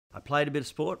I played a bit of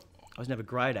sport. I was never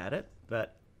great at it,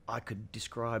 but I could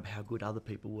describe how good other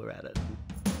people were at it.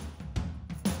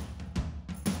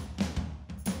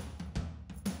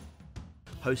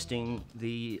 Hosting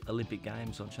the Olympic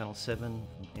Games on Channel 7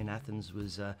 in Athens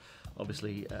was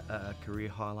obviously a career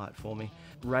highlight for me.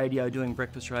 Radio, doing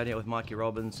breakfast radio with Mikey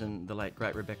Robbins and the late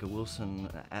great Rebecca Wilson,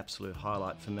 an absolute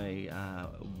highlight for me.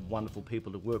 Wonderful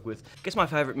people to work with. I guess my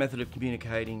favourite method of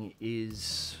communicating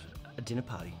is a dinner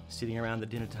party, sitting around the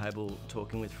dinner table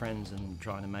talking with friends and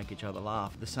trying to make each other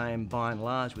laugh. The same by and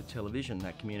large with television,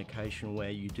 that communication where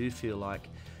you do feel like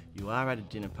you are at a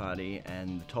dinner party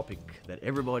and the topic that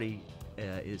everybody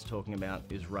is talking about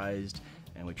is raised,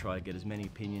 and we try to get as many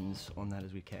opinions on that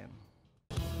as we can.